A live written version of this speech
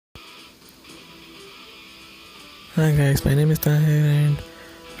Hi guys, my name is Tahir and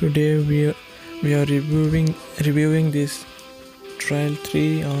today we are reviewing this trial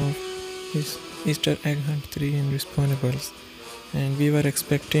 3 of this Easter egg hunt 3 in Respawnables, and we were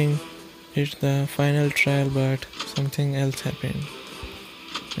expecting it's the final trial, but something else happened.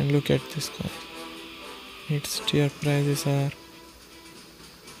 And look at this guy. Its tier prizes are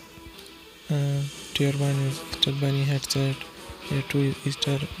tier 1 is Easter bunny headset, tier 2 is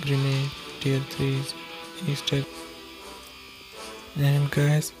Easter grenade, tier 3 is Easter. And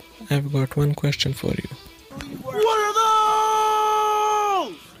guys, I've got one question for you. What are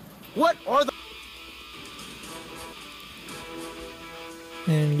those? What are the...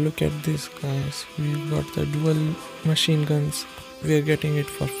 And look at this guys, we've got the dual machine guns. We're getting it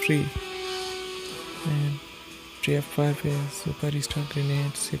for free. And tier 5 is Super Easter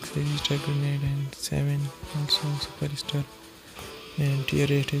grenade, 6 is Easter grenade, and 7 also Super Easter. And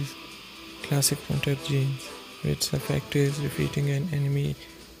tier 8 is classic hunter jeans, which effect is defeating an enemy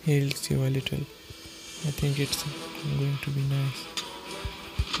heals you a little. I think it's going to be nice.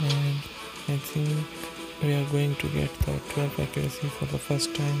 And I think we are going to get the 12 accuracy for the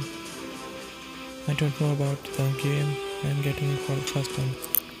first time. I don't know about the game. I'm getting it for the first time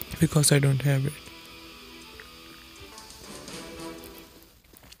because I don't have it.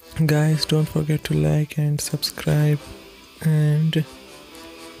 Guys, don't forget to like and subscribe and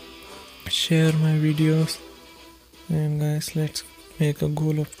share my videos. And guys, let's make a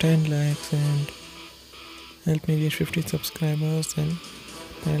goal of 10 likes and help me get 50 subscribers, and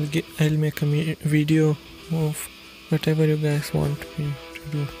I'll make a video of whatever you guys want me to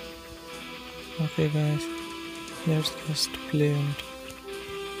do. Okay guys, let's just play it.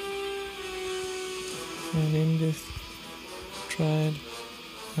 And in this trial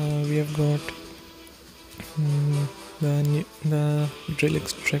we have got the drill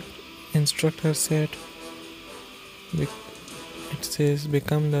instructor set. It says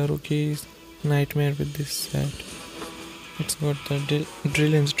become the rookie's nightmare with this set. It's got the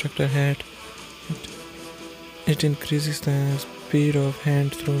drill instructor hat. It increases the speed of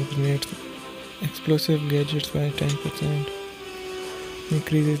hand thrown grenades, explosive gadgets by 10%,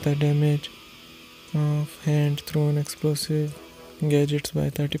 increases the damage of hand thrown explosive gadgets by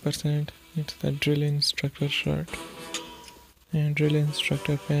 30%. It's the drill instructor shirt. And drill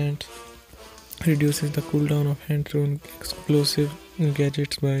instructor pants reduces the cooldown of hand thrown explosive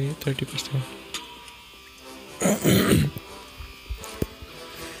gadgets by 30%.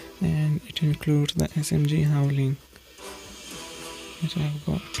 And it includes the SMG howling, which I've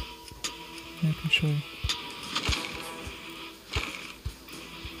got. Let me show you.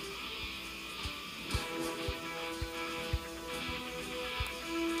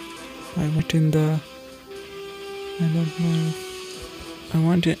 I went in the, I don't know,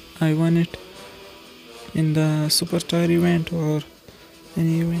 I won it in the superstar event or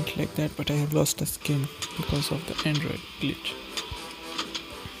any event like that, but I have lost the skin because of the Android glitch.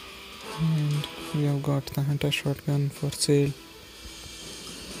 And we have got the hunter shotgun for sale.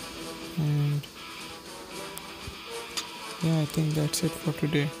 And yeah, I think that's it for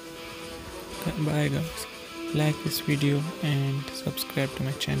today. Bye guys. Like this video and subscribe to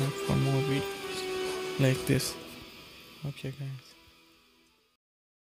my channel for more videos like this. Okay guys.